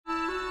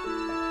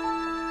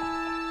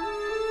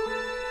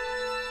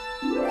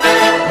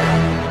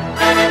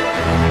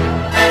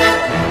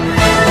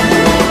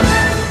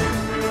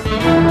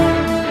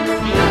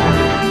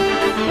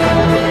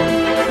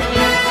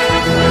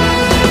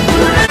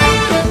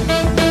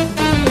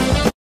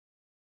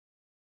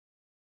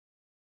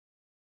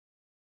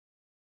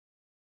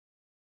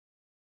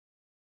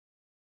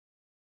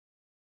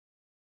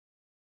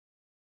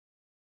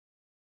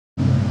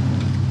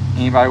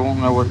Anybody want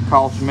to know what it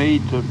costs me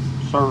to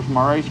service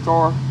my race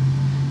car?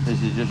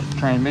 This is just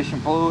transmission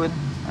fluid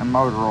and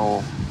motor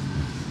oil.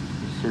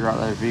 You see right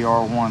there,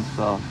 VR1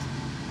 stuff.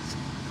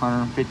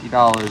 $150.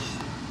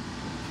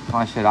 Like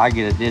I said, I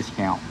get a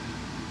discount.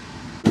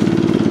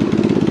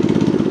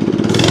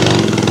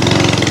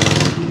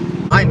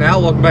 Alright, now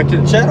welcome back to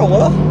the channel.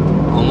 Well,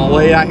 on my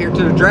way out here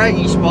to the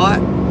draggy spot.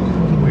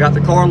 We got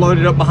the car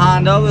loaded up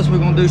behind of us. We're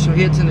gonna do some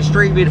hits in the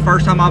street. Be the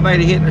first time I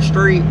made a hit in the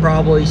street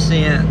probably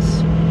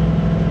since,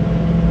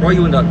 where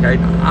you end up, Kate?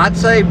 I'd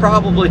say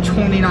probably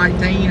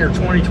 2019 or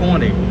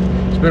 2020.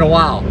 It's been a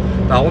while.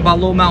 But I went by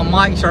Little Mountain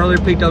Mike's earlier,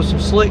 picked up some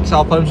slicks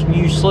off of him, some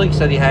used slicks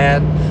that he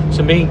had.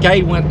 So me and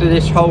Kate went through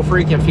this whole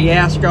freaking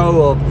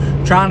fiasco of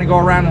trying to go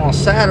around on a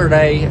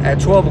Saturday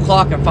at 12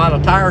 o'clock and find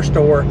a tire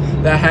store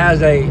that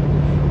has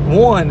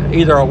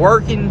either a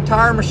working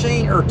tire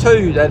machine or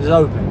two that is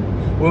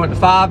open. We went to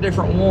 5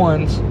 different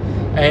ones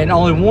and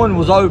only one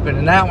was open,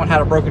 and that one had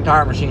a broken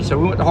tire machine. So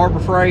we went to Harbor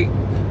Freight,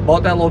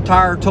 bought that little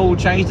tire tool,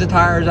 changed the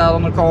tires out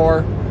on the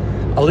car.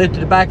 I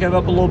lifted the back of it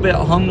up a little bit,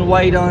 hung the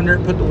weight under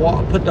it, put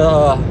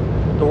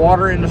the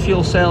water in the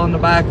fuel cell in the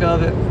back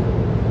of it.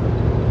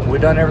 We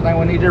done everything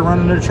we needed,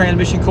 running the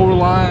transmission cooler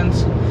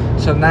lines.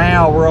 So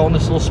now we're on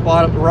this little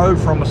spot up the road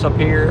from us up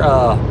here.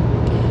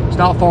 It's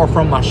not far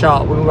from my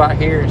shop. We'll go out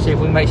here and see if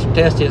we can make some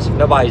test hits if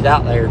nobody's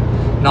out there.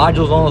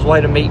 Nigel's on his way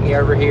to meet me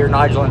over here,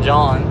 Nigel and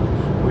John.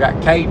 We got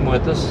Caden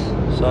with us,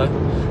 so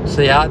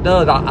see how it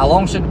does. I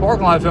launched in the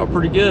parking lot, it felt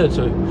pretty good,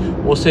 so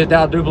we'll see if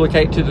that'll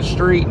duplicate to the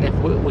street and if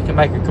we can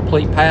make a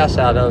complete pass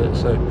out of it.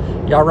 So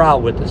y'all ride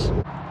with us.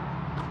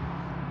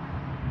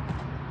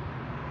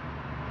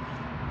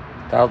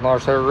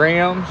 $1,000 set of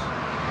rims,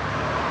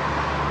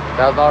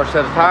 $1,000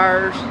 set of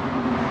tires,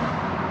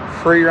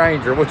 free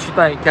Ranger. What you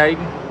think,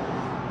 Caden?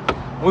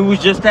 We was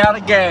just out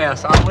of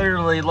gas.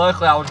 Luckily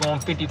I was going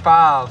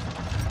 55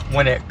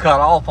 when it cut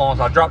off on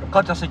us. I dropped the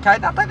clutch. I said,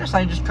 Kate, I think this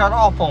thing just cut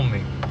off on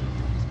me.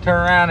 Turn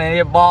around and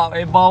it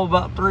balled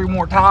about 3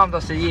 more times. I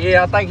said,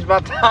 yeah, I think it's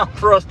about time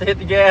for us to hit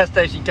the gas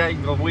station, Kate,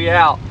 because we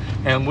out.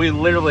 And we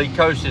literally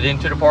coasted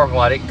into the parking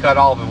lot. It cut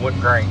off and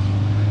wouldn't drain.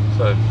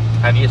 So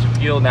had to get some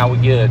fuel. Now we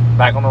good.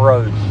 Back on the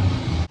road.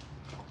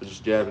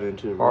 Just jab it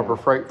into it. Harbor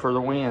Freight for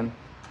the win.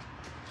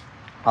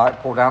 All right,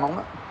 pull down on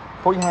it.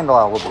 Pull your handle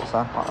out a little bit,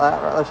 son. Like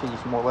that, right? That should give you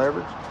some more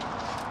leverage.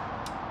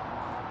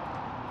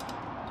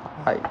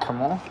 All right,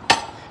 come on.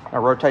 Now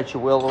rotate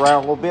your wheel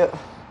around a little bit.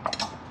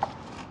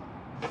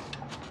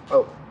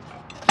 Oh,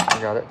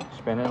 I got it.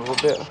 Spin it a little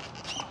bit.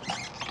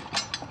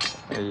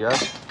 There you go.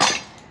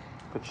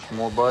 Put some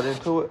more butt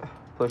into it.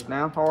 Push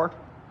down hard.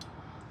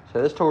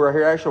 So this tool right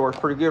here actually works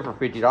pretty good for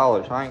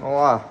 $50. I ain't gonna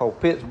lie. Old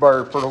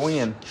Pittsburgh for the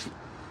win.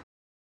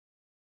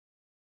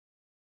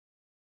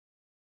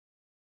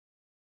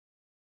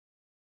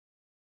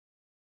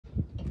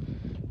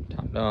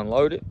 Time to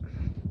unload it.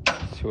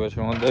 See what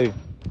you want to do.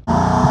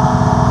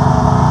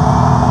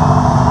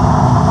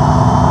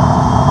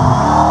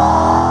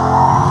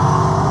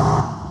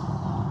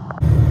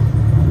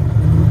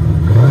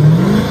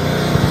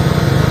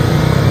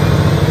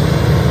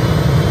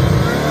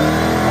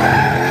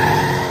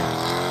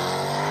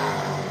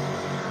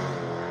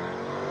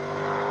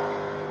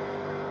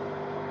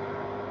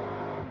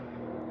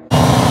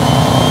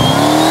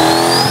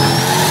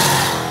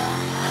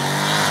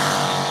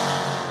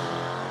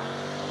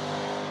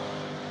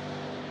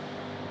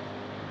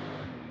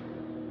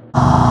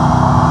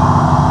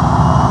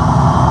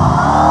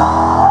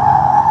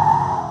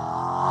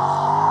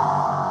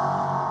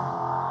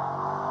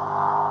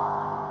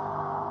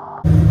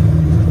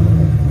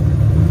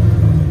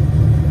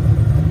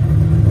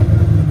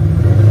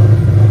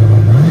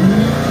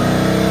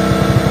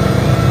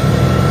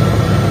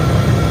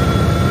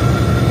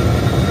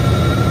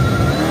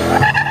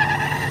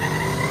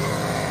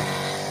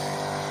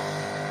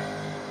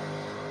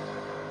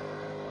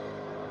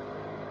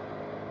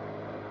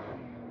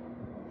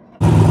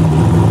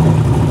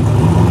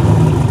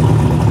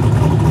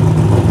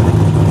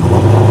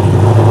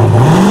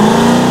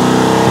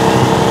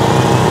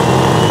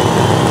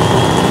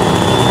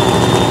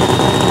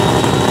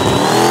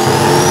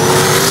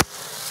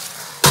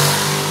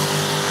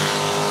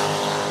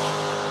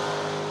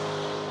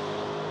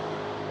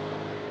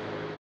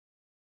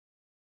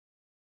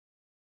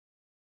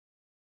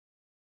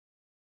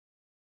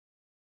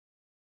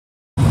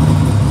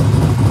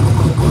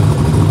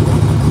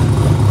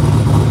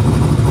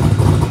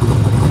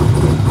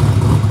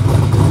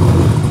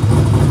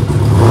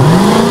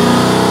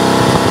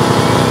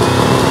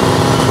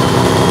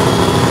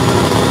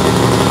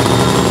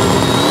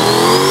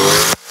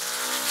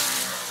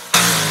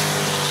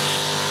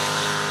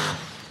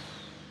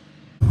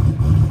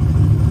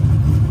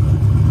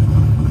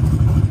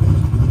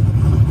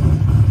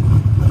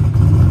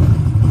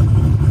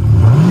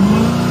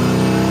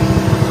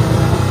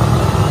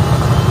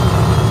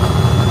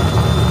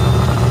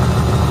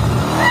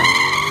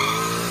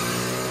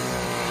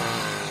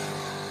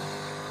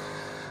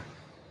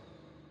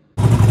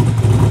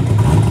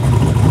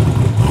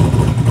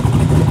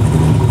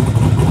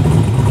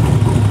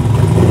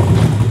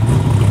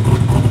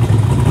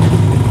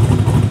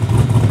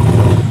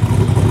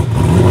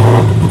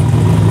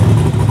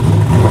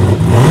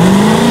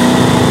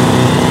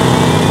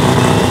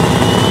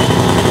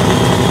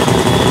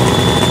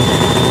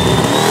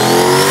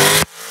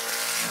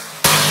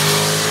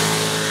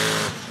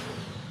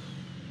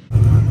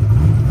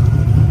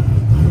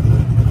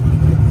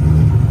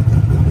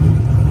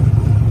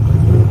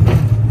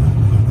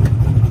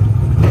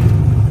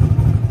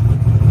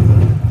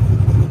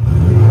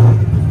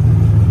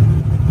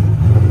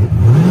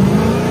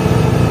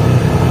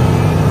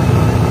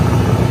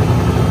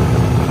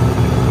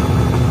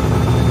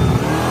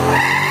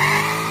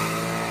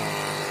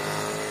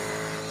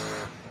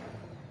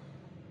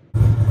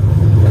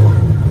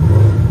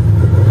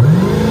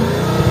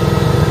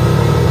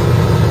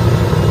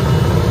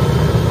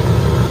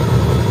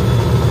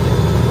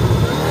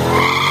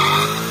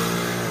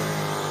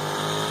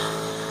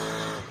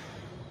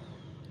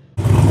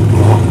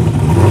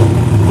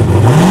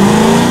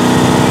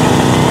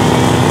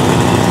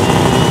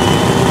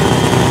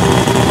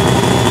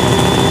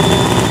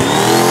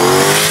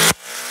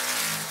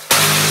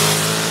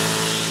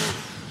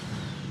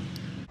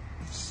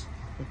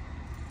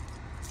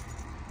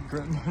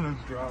 I'm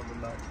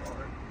driving that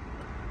far.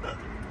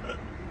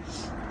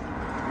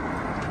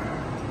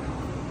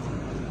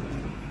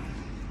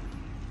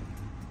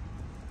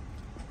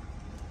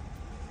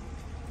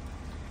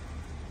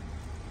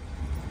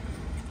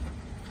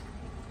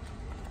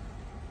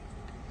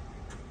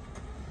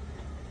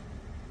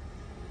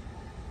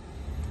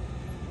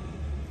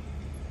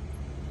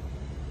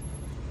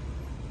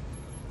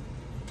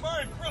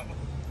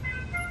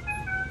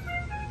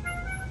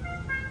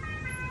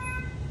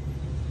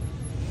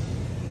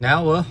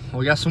 Now, well,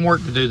 we got some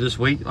work to do this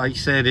week. Like you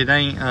said, it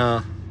ain't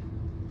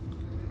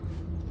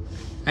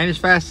as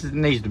fast as it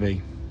needs to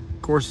be.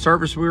 Of course, the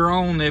service we were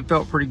on, it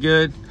felt pretty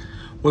good.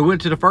 We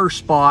went to the first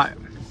spot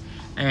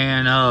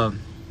and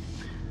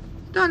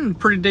done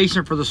pretty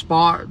decent for the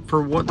spot,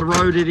 for what the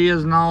road it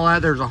is and all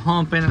that. There's a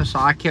hump in it, so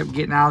I kept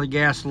getting out of the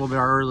gas a little bit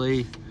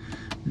early.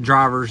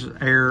 Driver's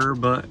error,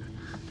 but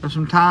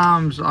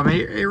sometimes, I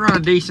mean, it run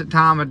a decent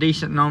time, a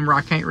decent number.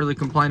 I can't really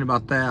complain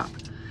about that.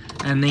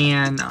 And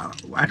then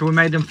after we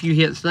made them few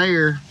hits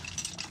there,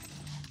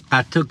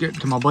 I took it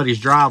to my buddy's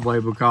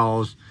driveway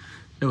because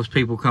there was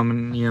people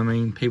coming, you know what I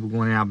mean, people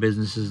going out of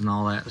businesses and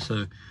all that.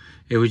 So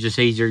it was just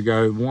easier to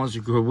go. Once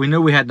we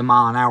knew we had the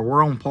mile an hour.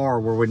 We're on par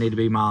where we need to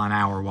be mile an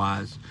hour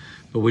wise,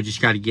 but we just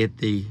got to get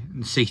the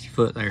 60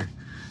 foot there.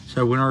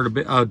 So we went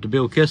to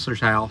Bill Kistler's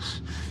house.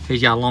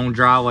 He's got a long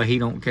driveway. He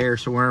don't care.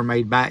 So we're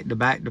made back to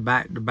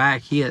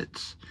back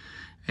hits,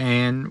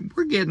 and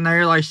we're getting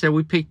there. Like I said,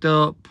 we picked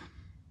up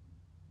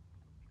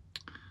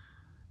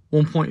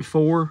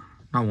 1.4,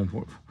 not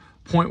 1.4,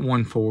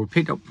 0.14. We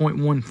picked up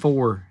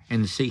 0.14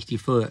 in the 60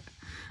 foot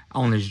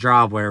on his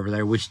driveway over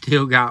there. We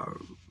still got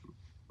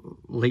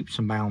leaps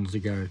and bounds to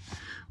go.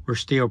 We're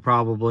still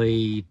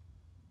probably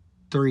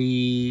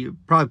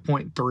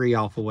 0.3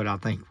 off of what I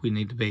think we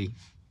need to be,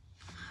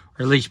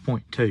 or at least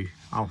 0.2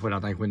 off what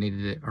I think we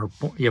needed to, or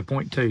yeah,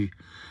 0.2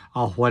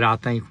 off what I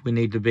think we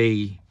need to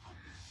be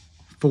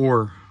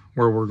for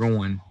where we're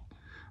going.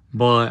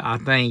 But I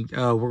think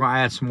we're going to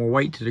add some more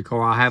weight to the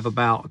car. I have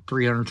about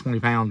 320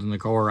 pounds in the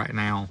car right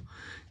now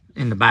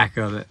in the back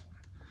of it.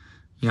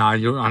 You know,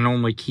 I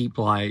normally keep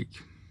about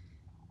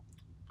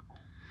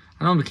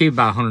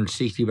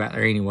 160 back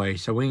there anyway.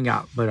 So we ain't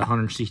got but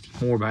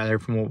 160 more back there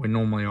from what we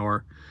normally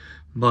are.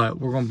 But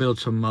we're going to build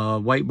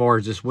some weight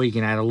bars this week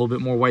and add a little bit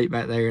more weight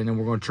back there. And then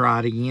we're going to try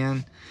it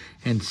again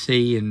and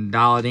see and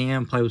dial it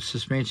in, play with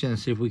suspension, and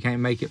see if we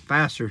can't make it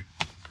faster.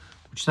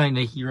 What you think,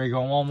 Nikki? You ready to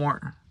go to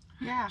Walmart?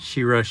 Yeah.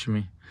 She rushing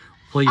me.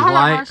 Please I'm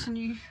like. not rushing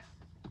you.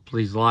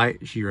 Please like.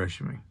 She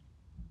rushing me.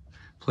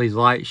 Please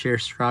like, share,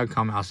 subscribe,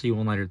 comment. I'll see you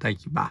one later.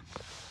 Thank you. Bye.